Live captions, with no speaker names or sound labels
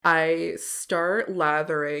I start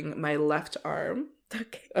lathering my left arm.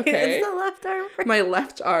 Okay. Okay. It's the left arm. My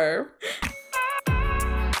left arm.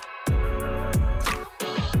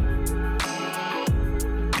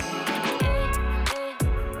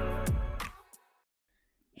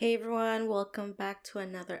 Hey everyone, welcome back to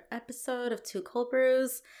another episode of Two Cold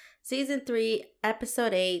Brews, Season 3,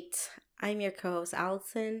 Episode 8. I'm your co-host,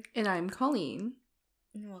 Allison. And I'm Colleen.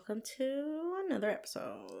 And welcome to another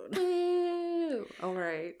episode. Ew. All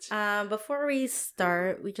right. Before we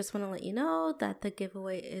start, we just want to let you know that the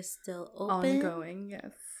giveaway is still open. Ongoing,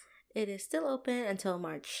 yes. It is still open until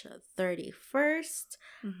March 31st.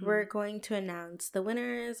 Mm-hmm. We're going to announce the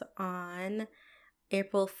winners on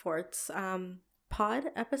April 4th's pod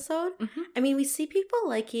episode. Mm-hmm. I mean, we see people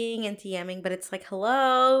liking and DMing, but it's like,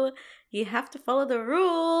 hello, you have to follow the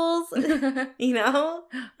rules, you know?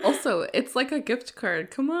 Also, it's like a gift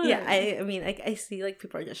card. Come on. Yeah, I mean, I see like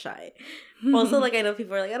people are just shy. Also, like, I know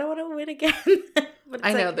people are like, I don't want to win again. But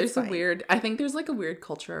I know, like, there's I think there's like a weird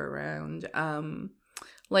culture around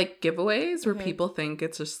like giveaways where Mhm. people think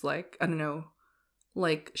it's just like, I don't know,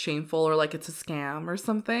 like shameful or like it's a scam or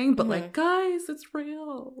something. But like, guys, it's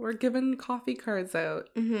real. We're giving coffee cards out.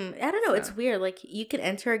 Mm-hmm. I don't know. It's So. weird. Like, you can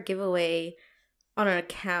enter a giveaway on an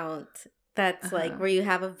account that's like where you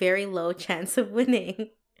have a very low chance of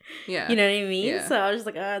winning. Yeah. You know what I mean? Yeah. So I was just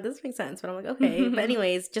like, this makes sense. But I'm like, okay. But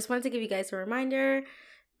anyways, just wanted to give you guys a reminder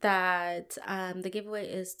that the giveaway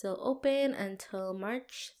is still open until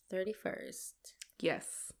March 31st.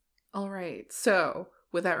 Yes. All right. So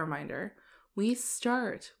with that reminder, we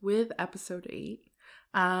start with episode 8.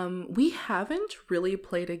 We haven't really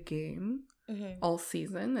played a game all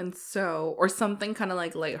season, and so, or something kind of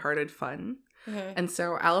like lighthearted fun. And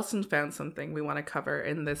so Allison found something we want to cover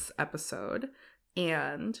in this episode.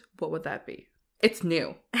 And what would that be? It's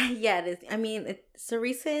new. Yeah, it is. I mean, it's a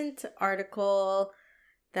recent article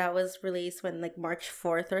that was released when like March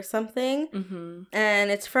 4th or something. Mm-hmm.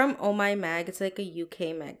 And it's from Oh My Mag. It's like a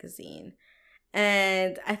UK magazine.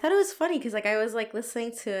 And I thought it was funny because like I was like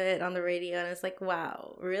listening to it on the radio and I was like,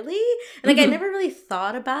 wow, really? And like I never really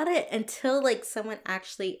thought about it until like someone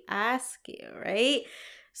actually asked you, right?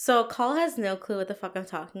 So Call has no clue what the fuck I'm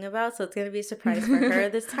talking about, so it's gonna be a surprise for her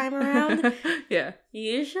this time around. Yeah.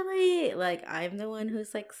 Usually, like, I'm the one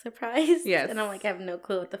who's like surprised. Yes. And I'm like, I have no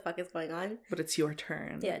clue what the fuck is going on. But it's your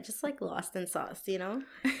turn. Yeah, just like lost in sauce, you know?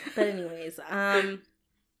 But anyways,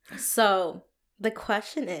 so the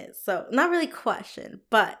question is, so not really question,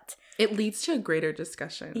 but It leads to a greater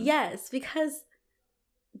discussion. yes, because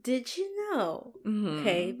did you know? Mm-hmm.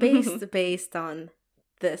 Okay, based on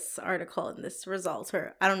this article and this result,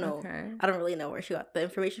 or I don't know, Okay. I don't really know where she got the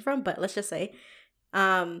information from, but let's just say,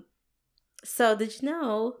 so did you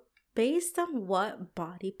know, based on what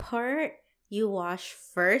body part you wash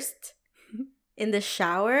first in the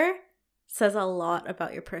shower says a lot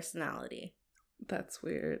about your personality. That's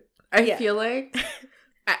weird. I feel like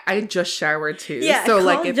I just showered too. Yeah, so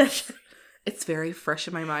like it's very fresh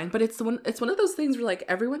in my mind. But it's one of those things where like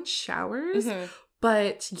everyone showers,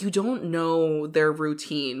 but you don't know their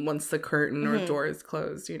routine once the curtain or door is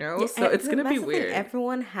closed, you know? Yeah, so it's gonna be weird.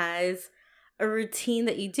 Everyone has a routine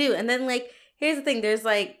that you do. And then like here's the thing, there's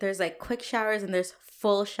like quick showers and there's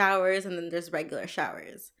full showers and then there's regular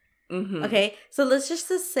showers. Mm-hmm. Okay. So let's just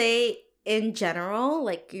say in general,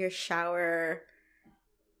 like your shower,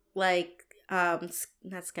 like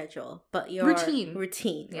not schedule, but your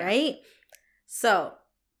routine, yeah. right? So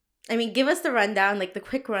I mean, give us the rundown, like the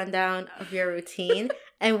quick rundown of your routine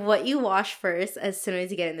and what you wash first as soon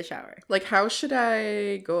as you get in the shower. Like, how should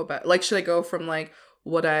I go about? Like, should I go from like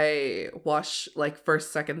what I wash like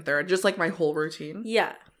first, second, third, just like my whole routine?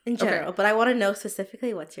 Yeah, in general. Okay. But I want to know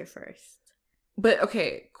specifically what's your first. But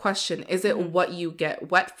okay, question: is it what you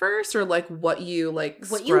get wet first, or like what you like?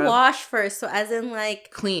 What scrub? you wash first? So as in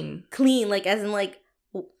like clean, like as in like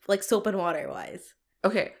soap and water wise.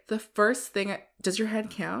 Okay, the first thing, does your head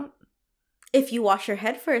count? If you wash your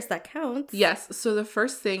head first, that counts. Yes. So the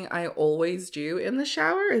first thing I always do in the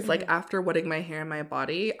shower is like after wetting my hair and my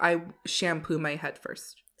body, I shampoo my head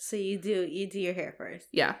first. So you do your hair first.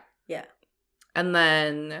 Yeah. Yeah. And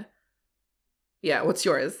then, yeah, what's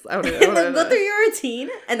yours? I wanna go through your routine,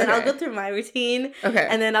 and then I'll go through my routine. Okay.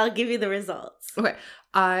 And then I'll give you the results. Okay.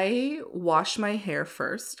 I wash my hair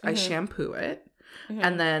first. I shampoo it.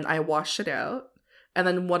 And then I wash it out. And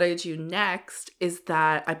then what I do next is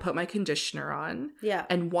that I put my conditioner on. Yeah.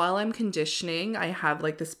 And while I'm conditioning, I have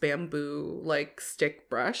like this bamboo like stick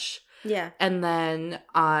brush. Yeah. And then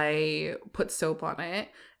I put soap on it.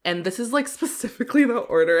 And this is like specifically the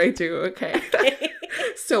order I do, okay?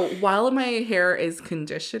 So while my hair is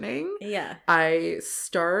conditioning, Yeah. I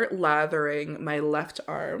start lathering my left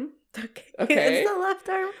arm. Okay. Okay. It's the left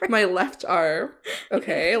arm. My left arm.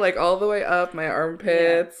 Okay. Like all the way up my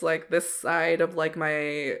armpits, like this side of like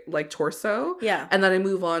my like torso. Yeah. And then I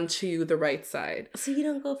move on to the right side. So you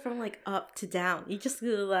don't go from like up to down. You just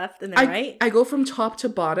go to the left and then right? I go from top to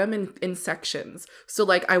bottom in sections. So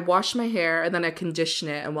like I wash my hair and then I condition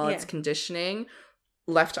it. And while it's conditioning,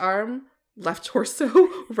 left arm, left torso,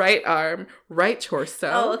 right arm, right torso.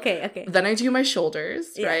 Oh, okay. Then I do my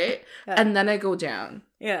shoulders, right? And then I go down.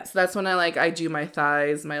 Yeah. So that's when I do my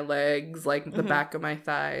thighs, my legs, like the back of my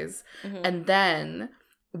thighs. And then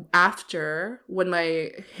after, when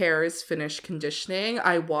my hair is finished conditioning,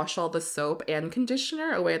 I wash all the soap and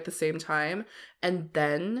conditioner away at the same time. And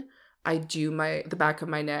then I do the back of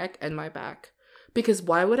my neck and my back. Because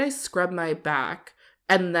why would I scrub my back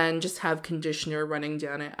and then just have conditioner running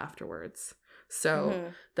down it afterwards?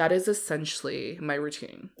 So that is essentially my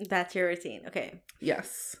routine. That's your routine. Okay.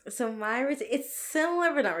 Yes. So my routine, it's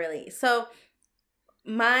similar, but not really. So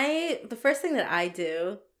the first thing that I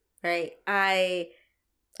do, right, I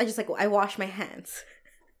just I wash my hands.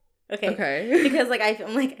 Okay. Because I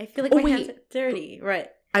feel like my hands are dirty. Right.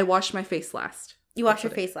 I wash my face last. You wash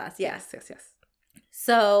your face last. Yeah. Yes.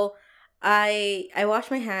 So I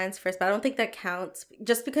wash my hands first, but I don't think that counts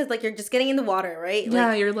just because you're just getting in the water, right?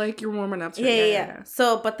 Yeah, you're warming up to it. Yeah.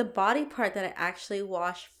 So, but the body part that I actually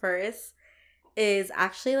wash first is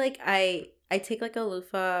actually I take a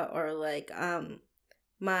loofah or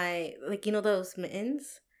my those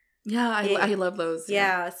mittens. Yeah, I love those.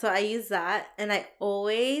 Yeah, so I use that, and I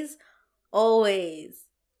always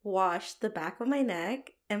wash the back of my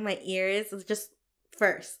neck and my ears just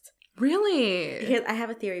first. Really? Because I have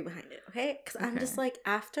a theory behind it, okay? Because I'm just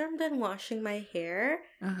after I'm done washing my hair,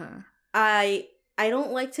 I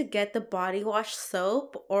don't like to get the body wash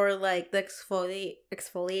soap or the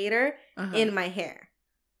exfoliator in my hair.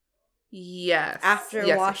 Yes.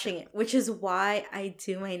 After washing it, which is why I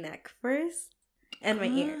do my neck first and my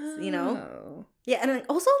ears, Yeah, and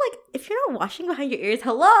also if you're not washing behind your ears,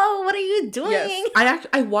 hello, what are you doing? Yes.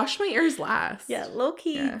 I wash my ears last. Yeah, low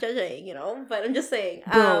key judging, but I'm just saying.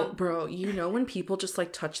 Bro, when people just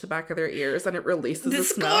touch the back of their ears and it releases a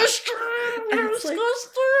smell. Disgusting!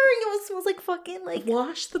 It smells like fucking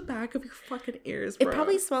wash the back of your fucking ears, bro. It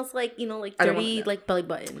probably smells like dirty belly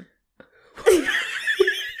button.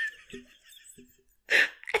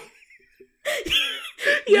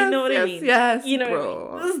 You know what I mean? Yes, you know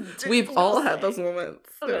bro. What I mean? We've all had those moments.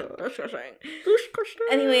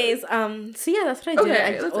 Anyways, so yeah, that's what I do.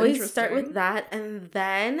 Okay, I always start with that, and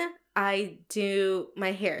then I do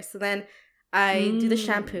my hair. So then I do the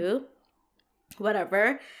shampoo,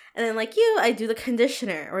 whatever, and then I do the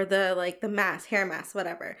conditioner or the the mask, hair mask,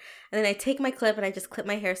 whatever. And then I take my clip and I just clip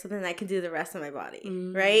my hair so then I can do the rest of my body,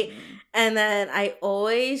 right? And then I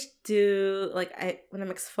always do when I'm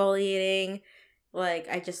exfoliating.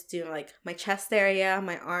 I just do my chest area,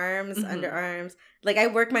 my arms, underarms. I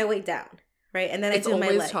work my way down, right? And then I do my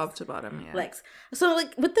legs. It's always top to bottom, yeah. Legs. So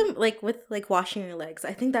with them, with washing your legs,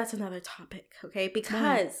 I think that's another topic, okay?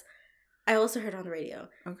 Because I also heard on the radio,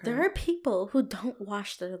 there are people who don't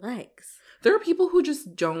wash their legs. There are people who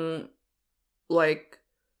just don't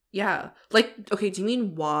okay, do you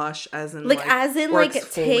mean wash as in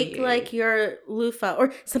take your loofah,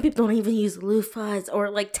 or some people don't even use loofahs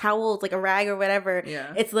or towels, a rag or whatever.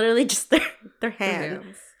 Yeah. It's literally just their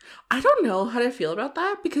hands. I don't know how to feel about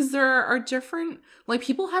that because there are different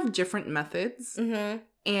people have different methods.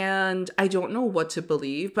 And I don't know what to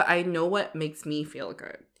believe, but I know what makes me feel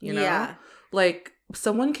good, you know? Yeah.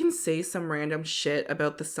 Someone can say some random shit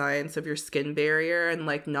about the science of your skin barrier and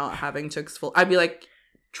not having to exfoliate. I'd be like,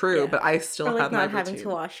 true, but I still have my routine. Not having to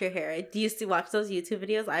wash your hair. I used to watch those YouTube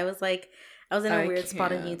videos. I was in a weird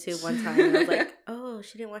spot on YouTube one time. And I was like, oh,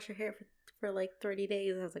 she didn't wash her hair for 30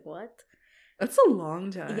 days. I was like, what? That's a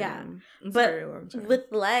long time. Yeah. That's but a very long time. With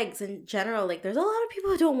legs in general, there's a lot of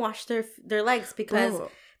people who don't wash their legs because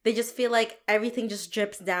they just feel like everything just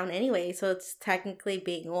drips down anyway. So it's technically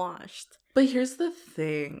being washed. But here's the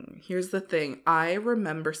thing. I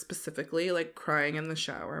remember specifically crying in the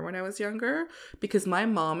shower when I was younger because my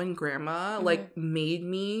mom and grandma made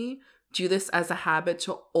me do this as a habit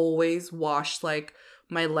to always wash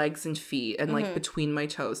my legs and feet and between my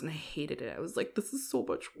toes, and I hated it. I was like, this is so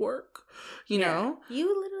much work, you know? You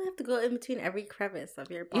literally have to go in between every crevice of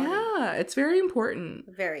your body. Yeah, it's very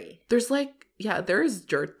important. Very. There's there's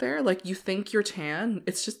dirt there. You think you're tan,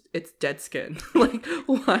 it's dead skin.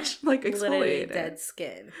 Wash, exfoliate literally it. dead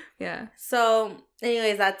skin. Yeah. So,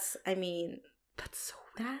 anyways, that's so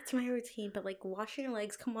weird. that's my routine. But washing your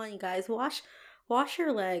legs, come on, you guys, wash wash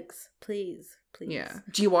your legs, please. Yeah.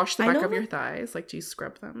 Do you wash the I back know, of your like- thighs? Like, do you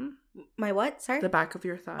scrub them? My what? Sorry? The back of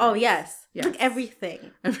your thighs. Oh, yes. Yes. Like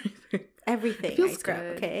everything. Everything. Everything It feels I scrub,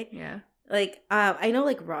 good. okay? Yeah. Like, I know,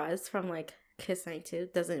 like, Roz from, like, Kiss 92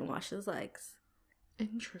 doesn't wash his legs.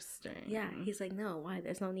 Interesting. Yeah, he's like, no, why?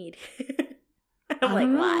 There's no need. I I'm like,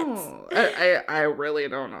 don't what? know. I really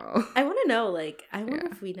don't know. I want to know, like, I wonder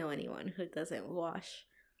Yeah. if we know anyone who doesn't wash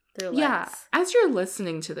their legs. Yeah, as you're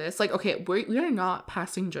listening to this, like, okay, we are not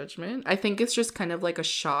passing judgment. I think it's just kind of like a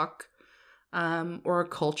shock, or a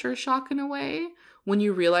culture shock in a way, when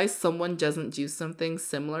you realize someone doesn't do something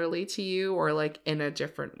similarly to you or like in a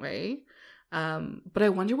different way. But I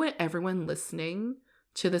wonder what everyone listening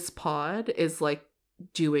to this pod is like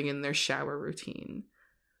doing in their shower routine.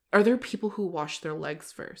 Are there people who wash their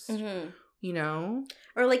legs first? Mm-hmm. You know?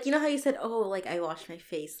 Or, like, you know how you said, oh, like, I wash my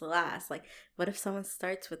face last. Like, what if someone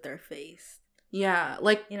starts with their face? Yeah,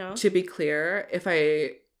 like, You know? to be clear, if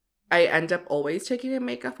I end up always taking the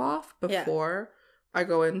makeup off before I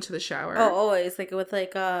go into the shower. Oh, always. Like, with,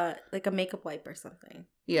 like a makeup wipe or something.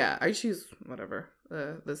 Yeah, I just use whatever,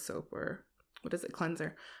 the soap or, what is it,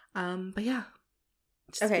 cleanser. But yeah.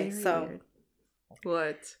 Just Okay, very so- weird.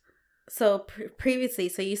 What? So, previously,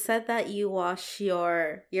 so you said that you wash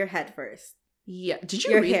your head first. Yeah, did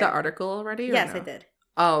you Your read the hair. article already? Or Yes, no? I did.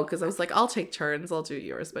 Oh, because I was like, I'll take turns, I'll do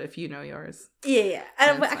yours, but if you know yours. Yeah.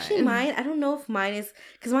 That's But actually, fine. mine, I don't know if mine is,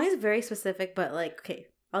 because mine is very specific, but, like, okay,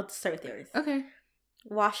 I'll start with yours. Okay.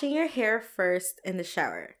 Washing your hair first in the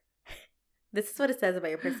shower. This is what it says about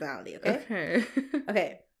your personality, okay? Okay.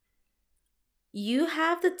 Okay. You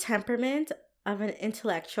have the temperament of an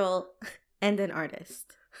intellectual and an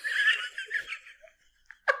artist.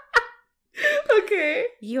 Okay.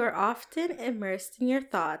 You are often immersed in your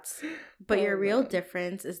thoughts, but Oh, your real no.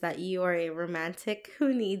 difference is that you are a romantic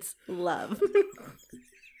who needs love.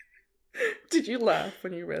 Did you laugh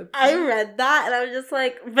when you read that? I read that and I was just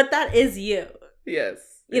like, but that is you. Yes.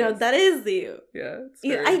 You know, yes. that is you. Yeah. It's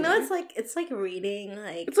You- very I know nice. it's like reading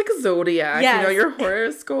like It's like a zodiac, Yes. you know, your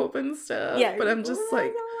horoscope and stuff. yeah, But I'm just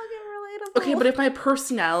like, relatable. okay, but if my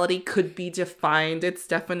personality could be defined, it's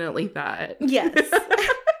definitely that. yes.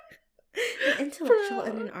 An intellectual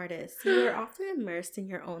and Bro. an artist. You are often immersed in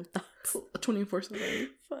your own thoughts. 24/7.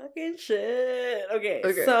 Fucking shit. Okay.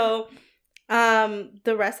 Okay. So,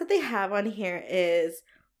 the rest that they have on here is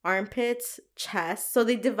armpits, chest. So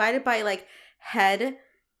they divide it by like head,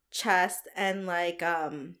 chest, and like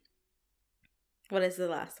what is the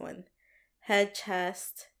last one? Head,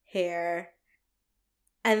 chest, hair,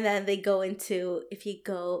 and then they go into if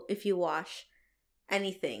you wash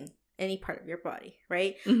anything, any part of your body,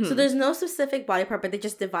 right? So Mhm. there's no specific body part, but they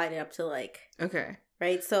just divide it up to like. Okay.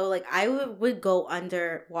 Right, so like I would go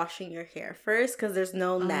under washing your hair first because there's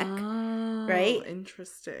no neck. Oh, right?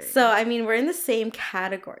 Interesting. So I mean we're in the same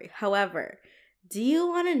category. However, do you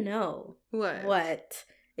want to know what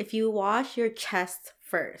if you wash your chest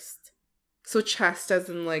first, So chest as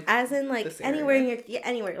in like as in like this anywhere in area. your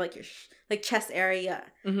anywhere like your like chest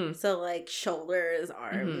area. Mhm. So like shoulders, Mm-hmm.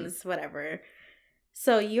 arms, whatever.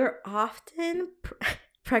 So you're often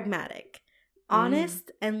pragmatic, honest,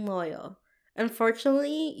 and loyal.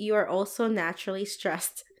 Unfortunately, you are also naturally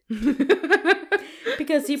stressed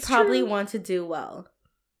because you It's probably true. want to do well.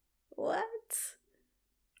 What?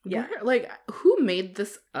 Yeah. Like, who made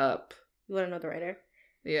this up? You want to know the writer?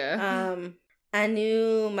 Yeah.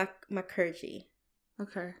 Anu Mukherjee.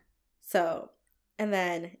 Okay. So, and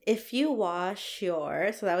then if you wash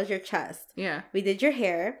your, so that was your chest. Yeah. We did your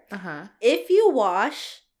hair. Uh-huh. If you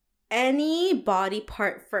wash any body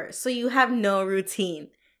part first, so you have no routine,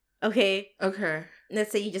 okay? Okay.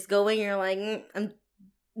 Let's say you just go in, you're like, I'm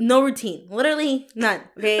no routine, literally none,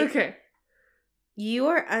 okay? Okay. You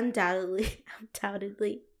are undoubtedly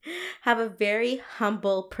have a very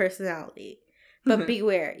humble personality. But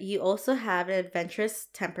beware, you also have an adventurous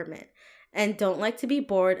temperament and don't like to be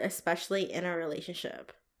bored, especially in a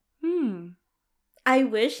relationship. I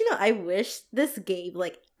wish this gave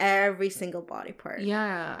like every single body part.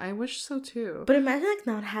 Yeah, I wish so too. But imagine like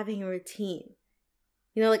not having a routine.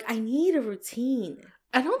 You know, like I need a routine.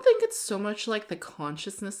 I don't think it's so much like the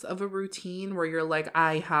consciousness of a routine where you're like,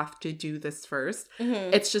 I have to do this first.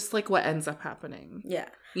 Mm-hmm. It's just like what ends up happening. Yeah.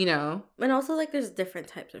 You know? And also like there's different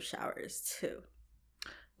types of showers too.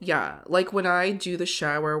 Yeah. Like when I do the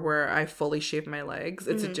shower where I fully shave my legs,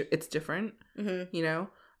 it's it's different, Mm-hmm. you know?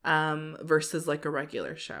 Versus like a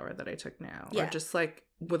regular shower that I took now. Yeah. Or just like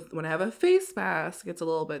when I have a face mask, it's a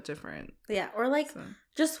little bit different. Yeah. Or like So.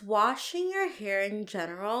 just washing your hair in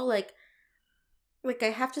general, like I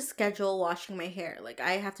have to schedule washing my hair. Like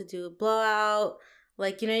I have to do a blowout,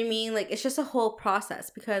 Like, you know what I mean? Like, it's just a whole process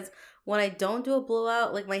because when I don't do a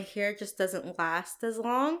blowout, like, my hair just doesn't last as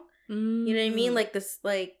long. You know what I mean? Like, this,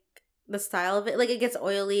 like, the style of it, like, it gets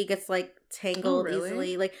oily, it gets, like, tangled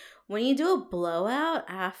easily. Like, when you do a blowout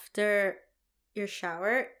after your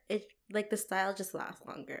shower, it, like, the style just lasts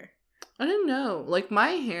longer. I didn't know. Like,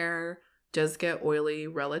 my hair does get oily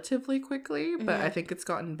relatively quickly, but I think it's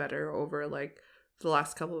gotten better over, like, the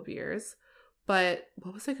last couple of years. But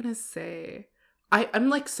what was I gonna say? I'm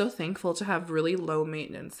like so thankful to have really low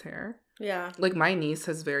maintenance hair. Yeah. Like, my niece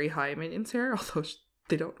has very high maintenance hair, although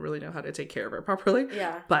they don't really know how to take care of it properly.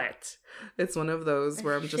 Yeah. But it's one of those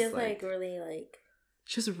where I'm just she's like really like.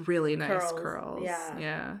 She has really nice curls. Yeah.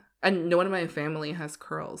 Yeah. And no one in my family has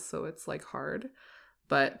curls, so it's like hard.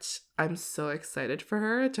 But I'm so excited for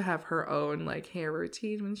her to have her own like hair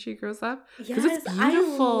routine when she grows up. Yes, it's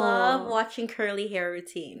beautiful. I love watching curly hair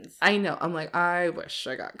routines. I know. I'm like, I wish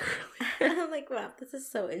I got curly hair. I'm like, wow, this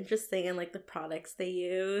is so interesting, and like the products they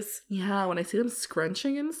use. Yeah, when I see them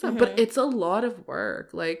scrunching and stuff, but it's a lot of work.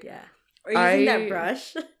 Like, yeah, or using that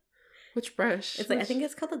brush. Which brush? It's like I think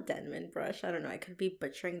it's called a Denman brush. I don't know. I could be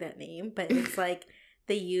butchering that name, but it's like.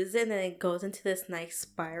 They use it and then it goes into this nice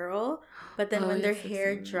spiral. But then when their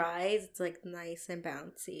hair dries, it's like nice and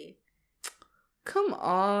bouncy. Come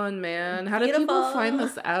on, man. How do people find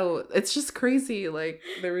this out? It's just crazy, like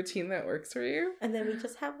the routine that works for you. And then we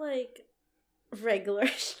just have like regular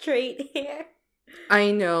straight hair.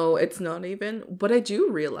 I know, it's not even. What I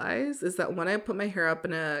do realize is that when I put my hair up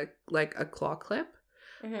in a claw clip,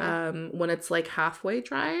 when it's like halfway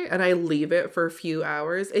dry and I leave it for a few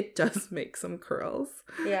hours, it does make some curls.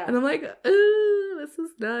 Yeah. And I'm like, ooh, this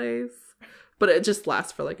is nice. But it just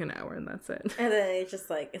lasts for like an hour and that's it. And then it's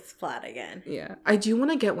just like, it's flat again. Yeah. I do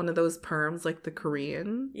want to get one of those perms, like the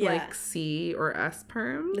Korean, like C or S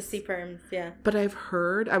perms. The C perms, yeah. But I've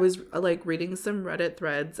heard, I was like reading some Reddit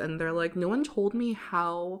threads and they're like, no one told me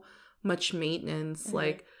how much maintenance,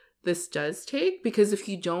 like, this does take, because if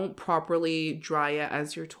you don't properly dry it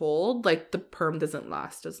as you're told, like the perm doesn't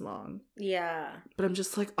last as long. Yeah. But I'm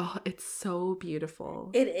just like, oh, it's so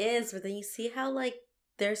beautiful. It is, but then you see how like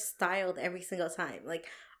they're styled every single time. Like,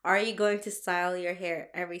 are you going to style your hair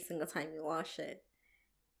every single time you wash it?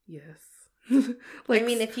 Yes. Like, I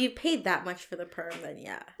mean, if you paid that much for the perm, then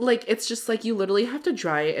yeah. Like, it's just like you literally have to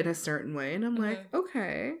dry it in a certain way. And I'm like,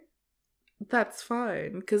 okay, that's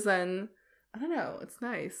fine. Because then, I don't know, it's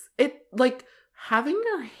nice. It, like, having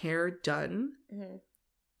your hair done,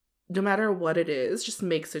 no matter what it is, just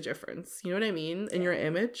makes a difference. You know what I mean? In your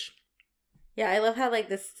image. Yeah, I love how, like,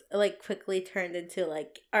 this, like, quickly turned into,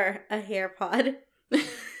 like, a hair pod. But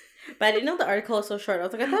I didn't know the article was so short. I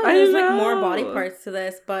was like, I thought there was, like, more body parts to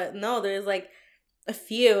this. But no, there's, like, a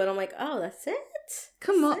few. And I'm like, oh, that's it?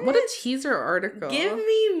 Come on, what a teaser article. Give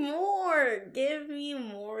me more. Give me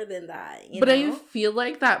more than that. But I feel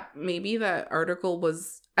like that maybe that article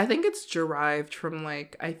was, I think it's derived from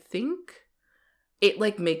like, I think it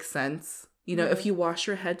like makes sense. You know, if you wash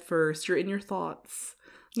your head first, you're in your thoughts.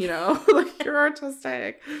 You know, like you're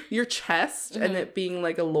artistic. Your chest and it being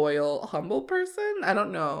like a loyal, humble person. I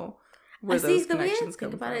don't know where those connections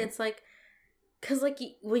come from. It's like, because, like,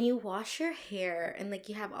 when you wash your hair and, like,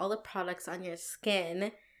 you have all the products on your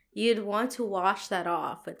skin, you'd want to wash that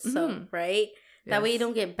off with soap, right? Yes. That way you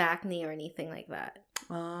don't get acne or anything like that.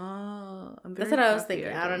 Oh, that's what I was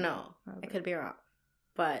thinking. I don't know. I could be wrong.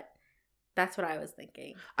 But that's what I was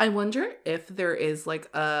thinking. I wonder if there is, like,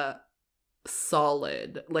 a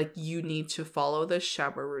solid, like, you need to follow this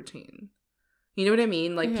shower routine. You know what I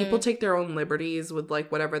mean? Like, people take their own liberties with, like,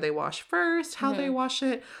 whatever they wash first, how they wash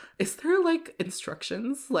it. Is there, like,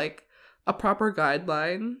 instructions? Like, a proper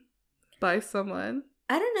guideline by someone?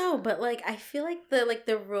 I don't know, but, like, I feel like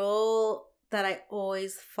the rule that I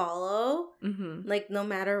always follow, like, no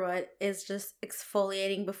matter what, is just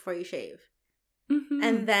exfoliating before you shave.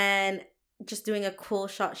 And then just doing a cool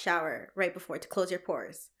shot shower right before to close your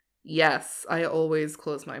pores. Yes, I always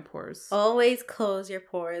close my pores. Always close your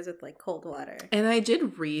pores with, like, cold water. And I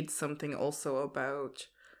did read something also about,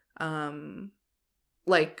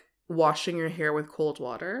 like, washing your hair with cold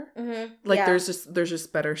water. Like, there's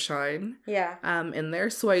just better shine. In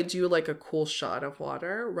there. So I do, like, a cool shot of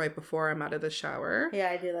water right before I'm out of the shower.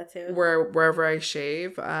 Yeah, I do that too. Wherever I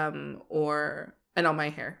shave, and on my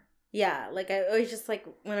hair. Yeah, like, I always just, like,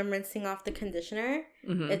 when I'm rinsing off the conditioner,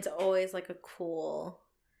 it's always, like, a cool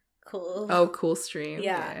stream.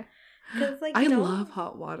 Yeah. Like, I love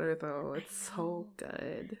hot water though. It's so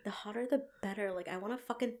good. The hotter the better. Like, I want to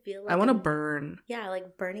fucking feel like I want to burn. Yeah,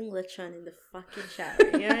 like burning lechon in the fucking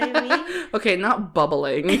shower. You know what I mean? Okay, not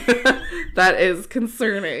bubbling. That is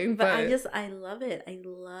concerning. But I love it. I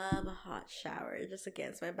love a hot shower just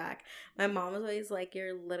against my back. My mom was always like,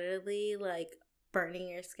 you're literally like burning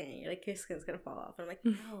your skin. You're like, your skin's gonna fall off. And I'm like,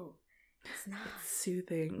 no. It's not. It's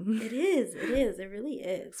soothing. It is. It really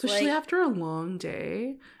is. Especially after a long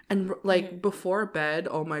day. And like before bed,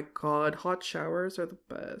 oh my god, hot showers are the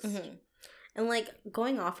best. Mm-hmm. And like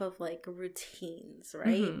going off of like routines,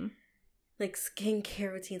 right? Mm-hmm. Like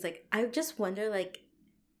skincare routines. Like I just wonder like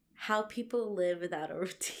how people live without a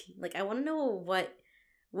routine. Like I want to know what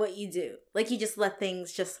you do. Like you just let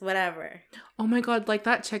things just whatever. Oh my god, like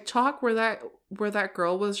that TikTok where that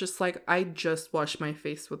girl was just like, I just washed my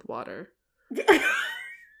face with water.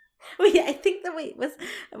 Wait, I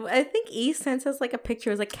think E sent us like a picture.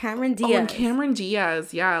 It was like Cameron Diaz. Oh, and Cameron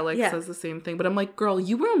Diaz, says the same thing. But I'm like, girl,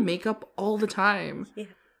 you wear makeup all the time. Yeah.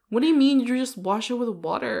 What do you mean you just wash it with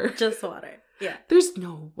water? Just water. Yeah. There's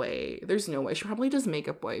no way. She probably does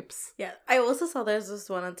makeup wipes. Yeah. I also saw there's this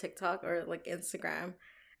one on TikTok or like Instagram.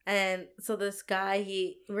 And so this guy,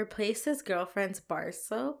 he replaced his girlfriend's bar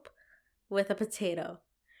soap with a potato.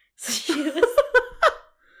 So she was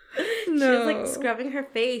like scrubbing her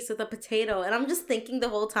face with a potato. And I'm just thinking the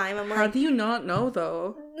whole time, I'm like, how do you not know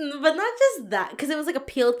though? But not just that, because it was like a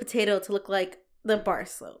peeled potato to look like the bar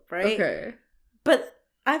soap, right? Okay. But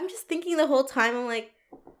I'm just thinking the whole time, I'm like,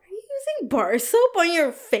 are you using bar soap on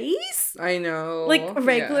your face? I know. Like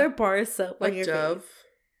regular bar soap like on your Dove. Face.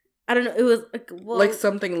 I don't know. It was like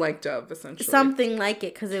something like Dove, essentially. Something like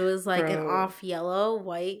it, because it was like an off yellow,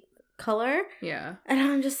 white color. Yeah. And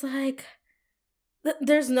I'm just like,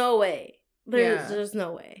 there's no way. There's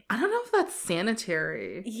no way. I don't know if that's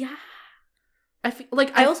sanitary. Yeah. I feel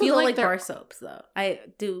like I also don't like bar soaps though. I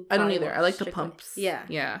don't either. I like the pumps. Yeah.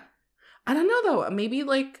 Yeah. I don't know though. Maybe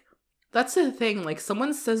like that's the thing. Like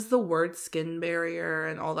someone says the word skin barrier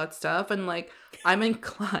and all that stuff, and like I'm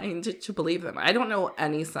inclined to believe them. I don't know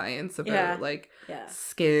any science about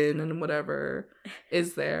skin and whatever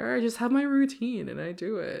is there. I just have my routine and I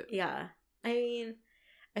do it. Yeah. I mean,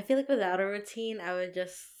 I feel like without a routine, I would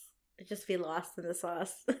just be lost in the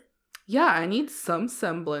sauce. Yeah, I need some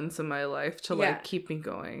semblance in my life to like keep me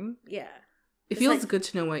going. Yeah. It feels good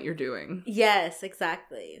to know what you're doing. Yes,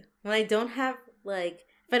 exactly. When I don't have like,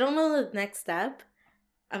 if I don't know the next step,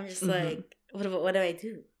 I'm just like, what do I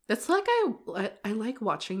do? That's like I like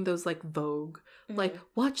watching those like Vogue, like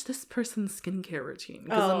watch this person's skincare routine,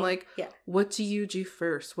 because I'm like, what do you do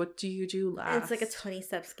first? What do you do last? It's like a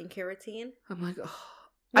 20-step skincare routine. I'm like, oh.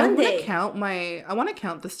 I want to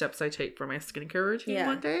count the steps I take for my skincare routine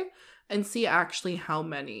one day and see actually how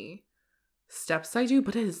many steps I do,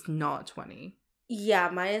 but it is not 20. Yeah,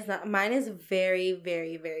 mine is not. Mine is very,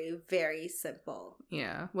 very, very, very simple.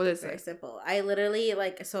 Yeah. What is very simple. I literally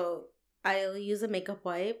I'll use a makeup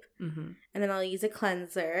wipe, and then I'll use a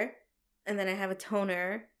cleanser, and then I have a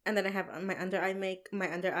toner, and then I have my under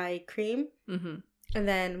eye cream, and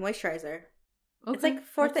then moisturizer. Okay, it's like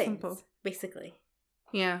 4 things, simple. Basically.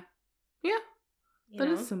 Yeah. Yeah. That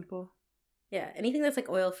is simple. Yeah. Anything that's like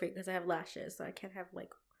oil free, because I have lashes, so I can't have like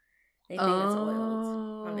anything that's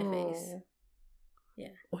oiled on my face. Yeah.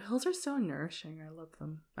 Oils are so nourishing. I love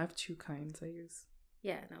them. I have 2 kinds I use.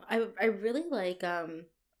 Yeah, no. I really like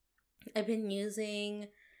I've been using,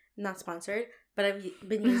 not sponsored, but I've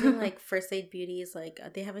been using like First Aid Beauty's like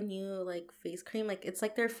they have a new like face cream. Like it's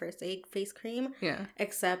like their First Aid face cream. Yeah.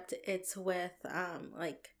 Except it's with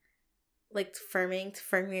like firming to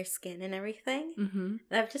firm your skin and everything. And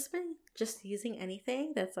I've just been using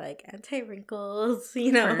anything that's like anti-wrinkles,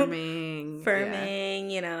 you know. Firming,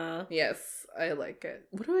 you know. Yes, I like it.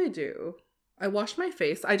 What do I do? I wash my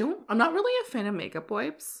face. I'm not really a fan of makeup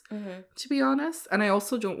wipes, to be honest. And I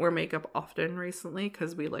also don't wear makeup often recently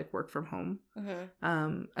because we like work from home.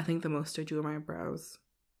 I think the most I do are my brows.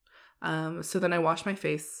 So then I wash my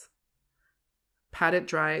face, pat it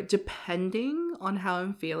dry, depending on how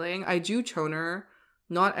I'm feeling. I do toner,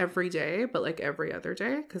 not every day, but like every other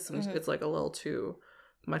day, because it's like a little too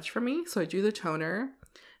much for me. So I do the toner,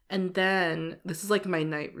 and then this is like my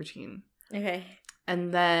night routine. Okay.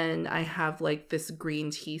 And then I have like this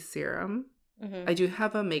green tea serum. I do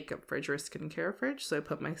have a makeup fridge or a skincare fridge, so I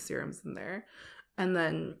put my serums in there. And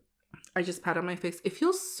then I just pat on my face. It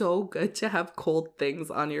feels so good to have cold things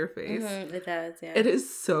on your face. It does, yeah. It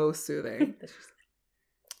is so soothing.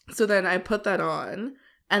 So then I put that on,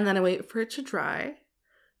 and then I wait for it to dry.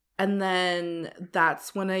 And then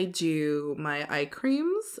that's when I do my eye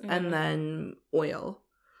creams and then oil.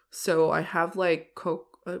 So I have like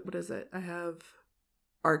what is it? I have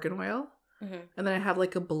argan oil, Mm-hmm. and then I have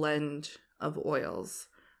like a blend of oils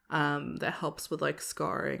that helps with like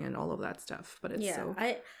scarring and all of that stuff. But it's so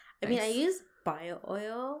I mean, I nice. use bio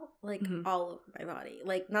oil like Mhm. all over my body.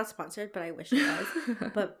 Like, not sponsored, but I wish it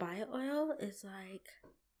was. But bio oil is like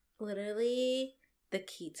literally the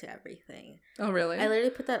key to everything. Oh, really? I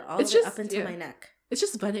literally put that all It's the way just- up into yeah. my neck. It's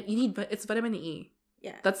just it's vitamin E.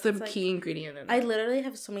 Yeah. That's the it's like- key ingredient in it. I literally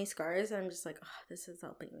have so many scars, and I'm just like, oh, this is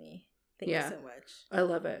helping me. Thank Yeah. you so much. I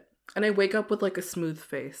love it. And I wake up with like a smooth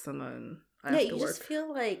face, and then I have to you work. just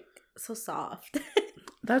feel like so soft.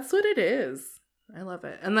 That's what it is. I love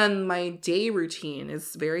it. And then my day routine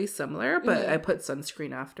is very similar, but I put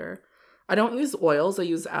sunscreen after. I don't use oils. I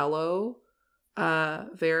use aloe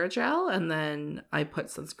vera gel, and then I put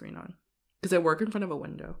sunscreen on because I work in front of a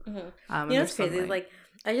window. Mm-hmm. And You know there's what's crazy? sunlight. Like,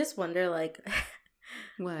 I just wonder, like,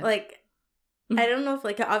 What? like, I don't know if,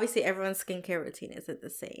 like, obviously everyone's skincare routine isn't the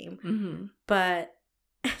same, Mm-hmm. but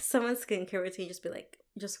someone's skincare routine just be like,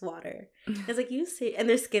 just water. It's like, you see, and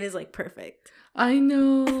their skin is like perfect. I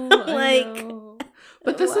know. Like, I know.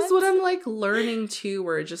 But this is what what? I'm like learning too,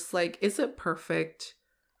 where just like, is it perfect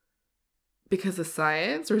because of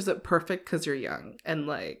science, or is it perfect because you're young and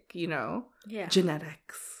like, you know, Yeah.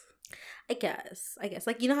 genetics? I guess.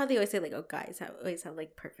 Like, you know how they always say, like, oh, guys always have,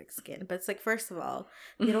 like, perfect skin. But it's like, first of all,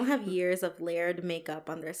 they don't have years of layered makeup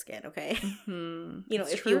on their skin, okay? Mm-hmm. You know,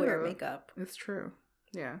 It's if you wear true. makeup. It's true.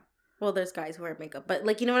 Yeah, Well, there's guys who wear makeup. But,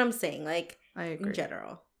 like, you know what I'm saying? Like, I agree. in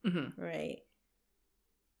general. Mm-hmm. Right?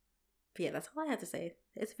 But yeah, that's all I have to say.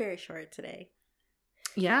 It's very short today.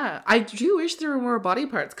 Yeah, I do wish there were more body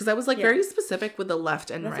parts because I was like Yeah. very specific with the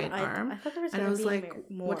left and That's right what arm. I thought there was And I gonna was be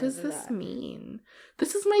like, more what does than this that. mean?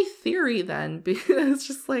 This is my theory then, because it's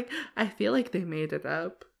just like, I feel like they made it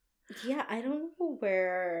up. Yeah, I don't know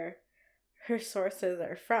where her sources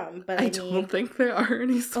are from, but I I don't mean, think there are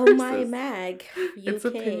any sources. oh my mag, UK, It's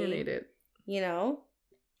opinionated. you know?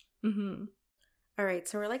 Mm-hmm. All right,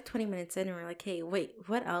 so we're like 20 minutes in and we're like, hey, wait,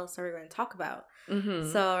 what else are we going to talk about?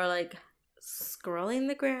 Mm-hmm. So we're like scrolling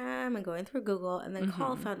the gram and going through Google, and then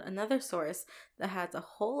Call Mhm. found another source that has a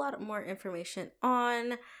whole lot more information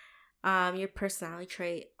on your personality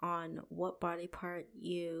trait, on what body part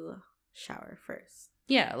you shower first.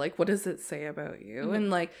 Yeah, like what does it say about you? Mhm. And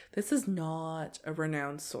like, this is not a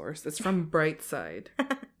renowned source. It's from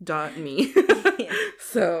brightside.me. Yeah.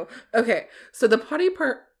 So, okay. So the body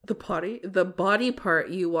part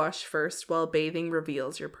you wash first while bathing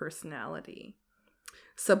reveals your personality.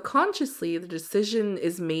 Subconsciously, the decision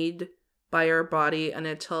is made by our body, and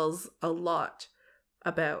it tells a lot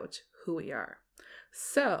about who we are.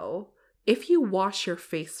 So, if you wash your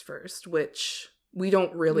face first, which we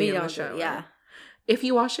don't really in the shower. Yeah. If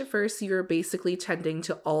you wash it first, you're basically tending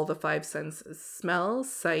to all the five senses: smell,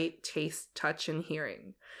 sight, taste, touch, and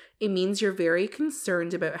hearing. It means you're very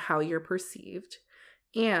concerned about how you're perceived,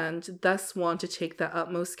 and thus want to take the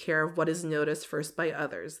utmost care of what is noticed first by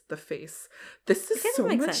others, the face. This is Okay, that so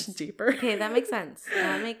makes much sense. deeper. Okay, that makes sense.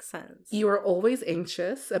 That makes sense. You are always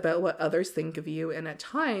anxious about what others think of you, and at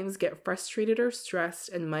times get frustrated or stressed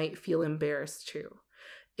and might feel embarrassed too.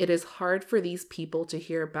 It is hard for these people to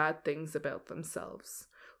hear bad things about themselves.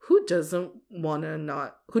 Who doesn't want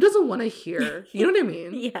to hear? You know what I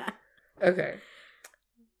mean? Yeah. Okay.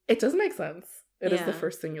 It does make sense. It is the Yeah.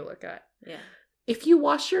 first thing you look at. Yeah. If you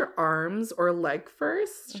wash your arms or leg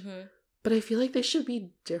 1st, Mhm. but I feel like they should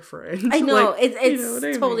be different. I know. Like, it's you know what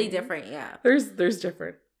I totally mean? different. Yeah. There's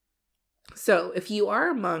different. So, if you are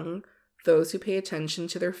among those who pay attention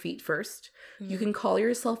to their feet first, you Mm-hmm. can call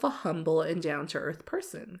yourself a humble and down-to-earth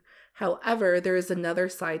person. However, there is another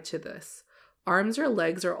side to this. Arms or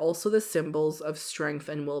legs are also the symbols of strength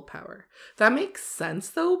and willpower. That makes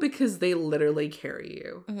sense, though, because they literally carry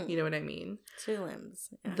you. Mhm. You know what I mean? 2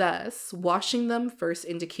 limbs. Yeah. Thus, washing them first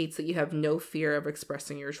indicates that you have no fear of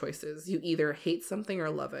expressing your choices. You either hate something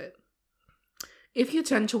or love it. If you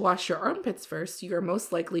tend to wash your armpits first, you are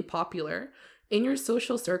most likely popular in your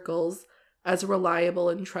social circles as a reliable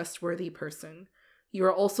and trustworthy person. You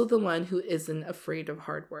are also the one who isn't afraid of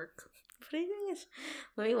hard work. What are you doing?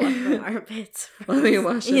 Let me wash my armpits first. Let me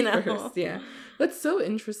wash it you know? first. Yeah. That's so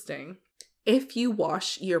interesting. If you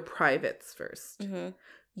wash your privates first, Mhm.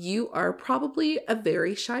 you are probably a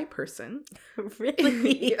very shy person.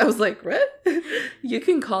 Really? I was like, what? You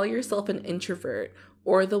can call yourself an introvert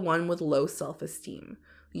or the one with low self-esteem.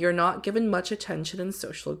 You're not given much attention in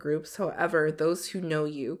social groups. However, those who know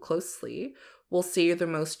you closely will say you're the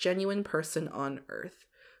most genuine person on earth.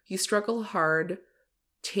 You struggle hard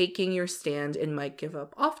taking your stand and might give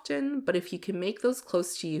up often, but if you can make those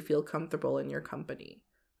close to you feel comfortable in your company.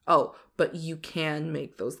 Oh, but you can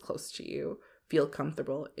make those close to you feel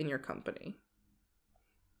comfortable in your company.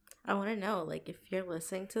 I want to know, like, if you're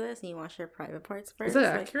listening to this and you wash your private parts first. Is it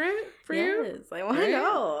accurate for you? Yes, I want to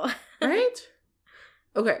know. Right?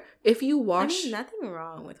 Okay, if you wash... I mean, nothing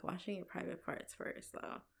wrong with washing your private parts first,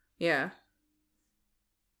 though. Yeah.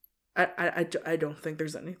 I don't think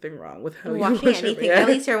there's anything wrong with how washing you wash anything. At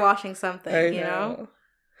least you're washing something, you know?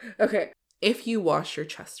 Okay, if you wash your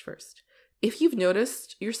chest first. If you've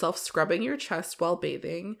noticed yourself scrubbing your chest while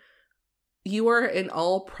bathing, you are in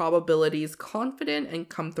all probabilities confident and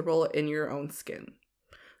comfortable in your own skin.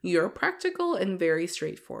 You're practical and very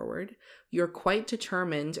straightforward. You're quite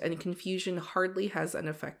determined, and confusion hardly has an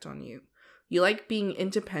effect on you. You like being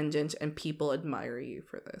independent, and people admire you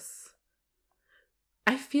for this.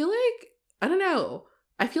 I feel like, I don't know,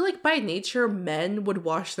 I feel like by nature, men would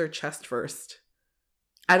wash their chest first.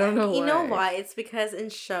 I don't know why. You know why? It's because in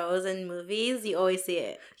shows and movies, you always see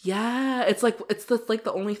it. Yeah, it's like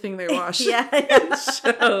the only thing they wash. Yeah. In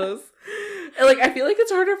shows. And like, I feel like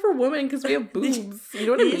it's harder for women because we have boobs. You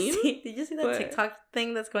know what I mean? Did you see that TikTok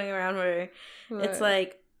thing that's going around where it's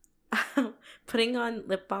like putting on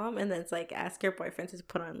lip balm, and then it's like ask your boyfriend to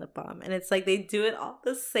put on lip balm, and it's like they do it all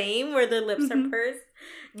the same where their lips are pursed,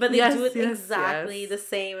 but they do it exactly the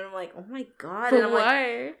same, and I'm like, oh my god! But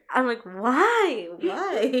and I'm like, why?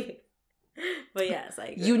 But yes, I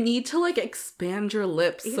agree. You need to like expand your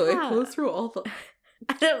lips so it goes through all the.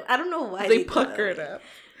 I don't know why they pucker it up.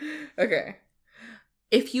 Okay.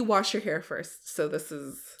 If you wash your hair first, so this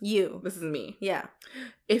is me. Yeah.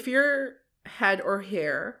 If your head or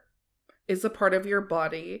hair is a part of your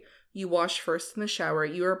body you wash first in the shower,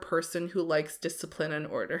 you're a person who likes discipline and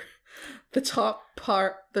order. The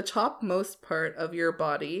topmost part of your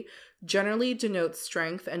body generally denotes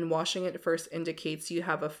strength, and washing it first indicates you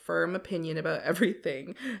have a firm opinion about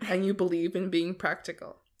everything and you believe in being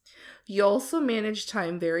practical. You also manage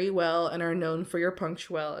time very well and are known for your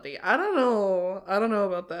punctuality. I don't know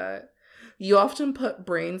about that. You often put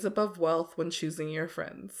brains above wealth when choosing your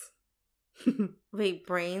friends. Wait,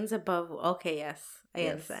 brains above... Okay, yes. I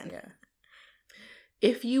understand. Yeah.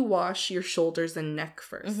 If you wash your shoulders and neck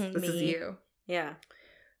first, this is you. Yeah.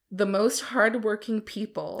 The most hardworking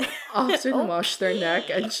people often wash their neck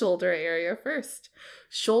and shoulder area first.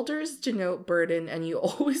 Shoulders denote burden, and you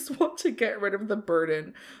always want to get rid of the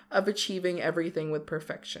burden of achieving everything with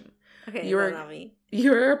perfection. Okay,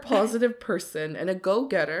 you're a positive person and a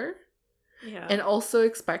go-getter. Yeah. And also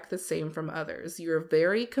expect the same from others. You're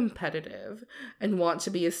very competitive and want to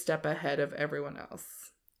be a step ahead of everyone else.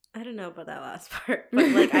 I don't know about that last part, but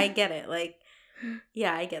like I get it. Like,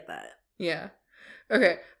 yeah, I get that. Yeah.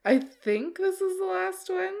 Okay, I think this is the last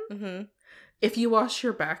one. Mm-hmm. If you wash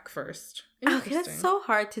your back first. Okay, that's so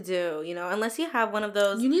hard to do, you know, unless you have one of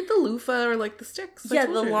those. You need the loofah or like the sticks. Yeah,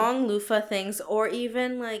 the long loofah things, or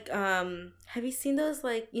even like, have you seen those,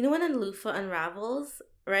 like, you know when a loofah unravels?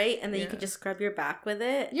 Right? And then you can just scrub your back with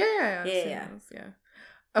it. Yeah.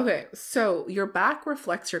 Okay, so your back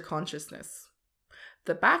reflects your consciousness.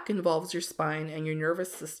 The back involves your spine and your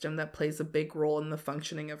nervous system that plays a big role in the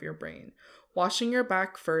functioning of your brain. Washing your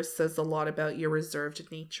back first says a lot about your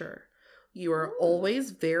reserved nature. You are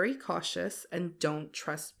always very cautious and don't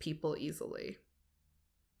trust people easily.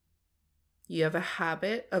 You have a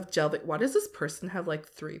habit of delving... Why does this person have like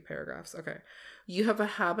 3 paragraphs? Okay. You have a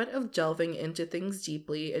habit of delving into things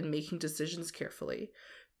deeply and making decisions carefully.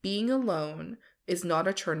 Being alone is not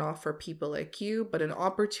a turnoff for people like you, but an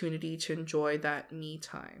opportunity to enjoy that me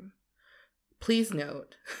time. Please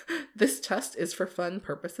note, this test is for fun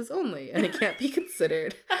purposes only, and it can't be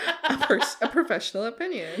considered a professional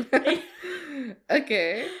opinion.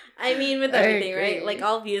 Okay. I mean, with everything, right? Like,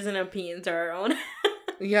 all views and opinions are our own.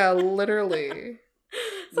 Yeah, literally.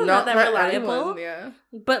 So not that reliable. Anyone, yeah.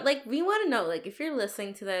 But, like, we want to know, like, if you're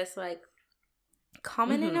listening to this, like,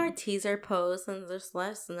 comment in our teaser post and just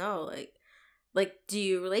let us know, like, do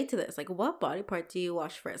you relate to this? Like, what body part do you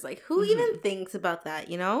wash first? Like, who even thinks about that,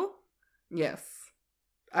 you know? Yes.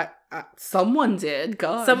 Someone did.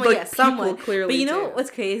 God. Someone clearly. But you know what's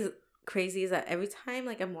crazy is that every time,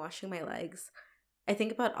 like, I'm washing my legs, I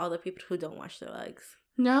think about all the people who don't wash their legs.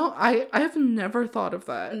 No, I have never thought of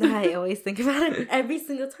that. I always think about it every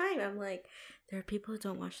single time. I'm like, there are people who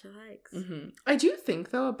don't wash their legs. Mm-hmm. I do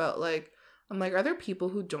think, though, about, like, I'm like, are there people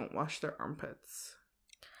who don't wash their armpits?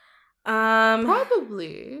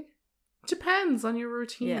 Probably. Depends on your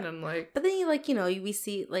routine and, like... But then, we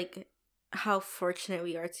see, like, how fortunate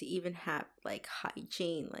we are to even have, like,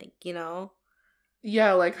 hygiene, like, you know?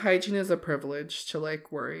 Yeah, like, hygiene is a privilege to,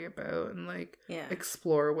 like, worry about and, like,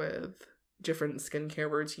 explore with different skincare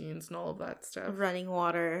routines and all of that stuff. Running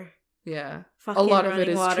water. Yeah. Fucking a lot of it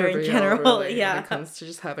is water trivial, in general. really, Yeah. when it comes to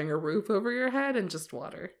just having a roof over your head and just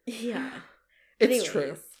water. Yeah. It's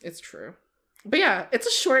true. It's true. But yeah, it's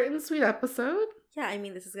a short and sweet episode. Yeah, I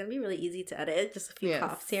mean, this is going to be really easy to edit. Just a few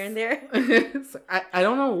coughs here and there. I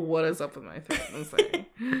don't know what is up with my throat. I'm sorry.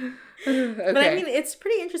 Okay. But I mean, it's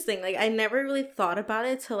pretty interesting. Like, I never really thought about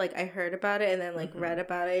it till, like, I heard about it and then, like, read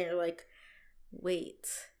about it. And you're like, wait.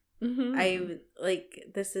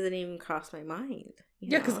 This didn't even cross my mind.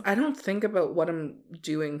 Yeah, because I don't think about what I'm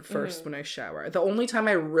doing first when I shower. The only time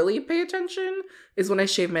I really pay attention is when I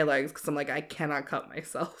shave my legs, because I'm like, I cannot cut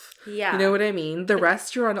myself. Yeah. You know what I mean? The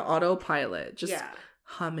rest, you're on autopilot, just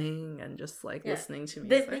humming and just, like, listening to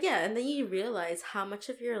music. And then you realize how much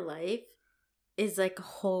of your life is, like, a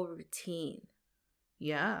whole routine.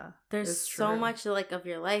 Yeah. There's so much, like, of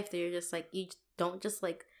your life that you're just, like, you don't just,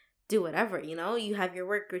 like, do whatever, you know? You have your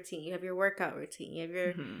work routine, you have your workout routine, you have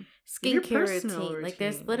your skincare routine. Like,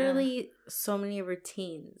 there's literally so many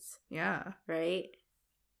routines. Yeah. Right?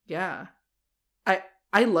 Yeah.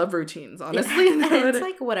 I love routines, honestly. It's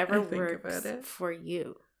like whatever works for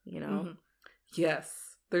you, you know? Yes.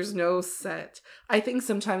 There's no set. I think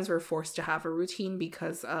sometimes we're forced to have a routine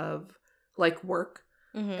because of, like, work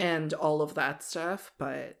and all of that stuff,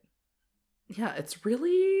 but yeah, it's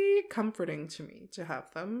really comforting to me to have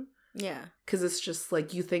them. Yeah. Because it's just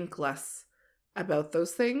like you think less about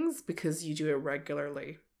those things because you do it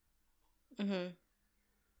regularly.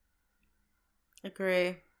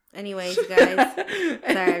 Agree. Anyways, you guys.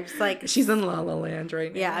 Sorry, I'm just like... She's in La La Land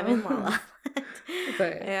right now. Yeah, I'm in La La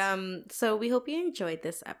Land. So we hope you enjoyed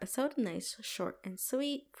this episode. Nice, short, and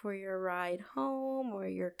sweet for your ride home or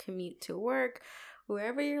your commute to work.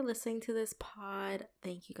 Wherever you're listening to this pod,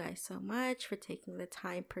 thank you guys so much for taking the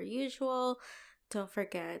time per usual. Don't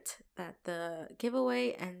forget that the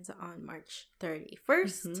giveaway ends on March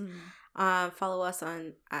 31st. Follow us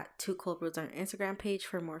at 2 Cold Brews on our Instagram page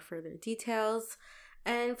for more further details.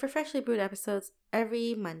 And for Freshly Brewed episodes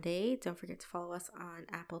every Monday, don't forget to follow us on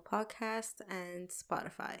Apple Podcasts and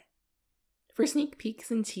Spotify. For sneak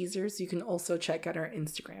peeks and teasers, you can also check out our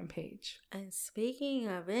Instagram page. And speaking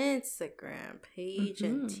of Instagram page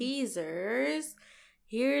and teasers,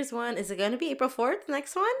 here's one. Is it going to be April 4th, the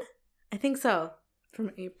next one? I think so.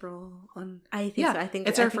 From April on... I think so. I think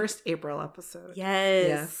it's our first April episode.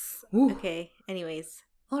 Yes. Okay. Anyways.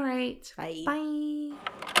 All right. Bye. Bye.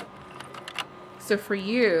 So for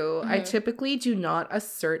you, I typically do not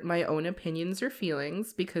assert my own opinions or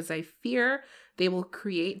feelings because I fear they will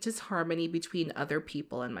create disharmony between other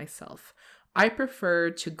people and myself. I prefer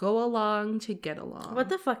to go along to get along. What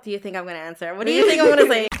the fuck do you think I'm going to answer? What do you think I'm going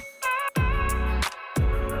to say?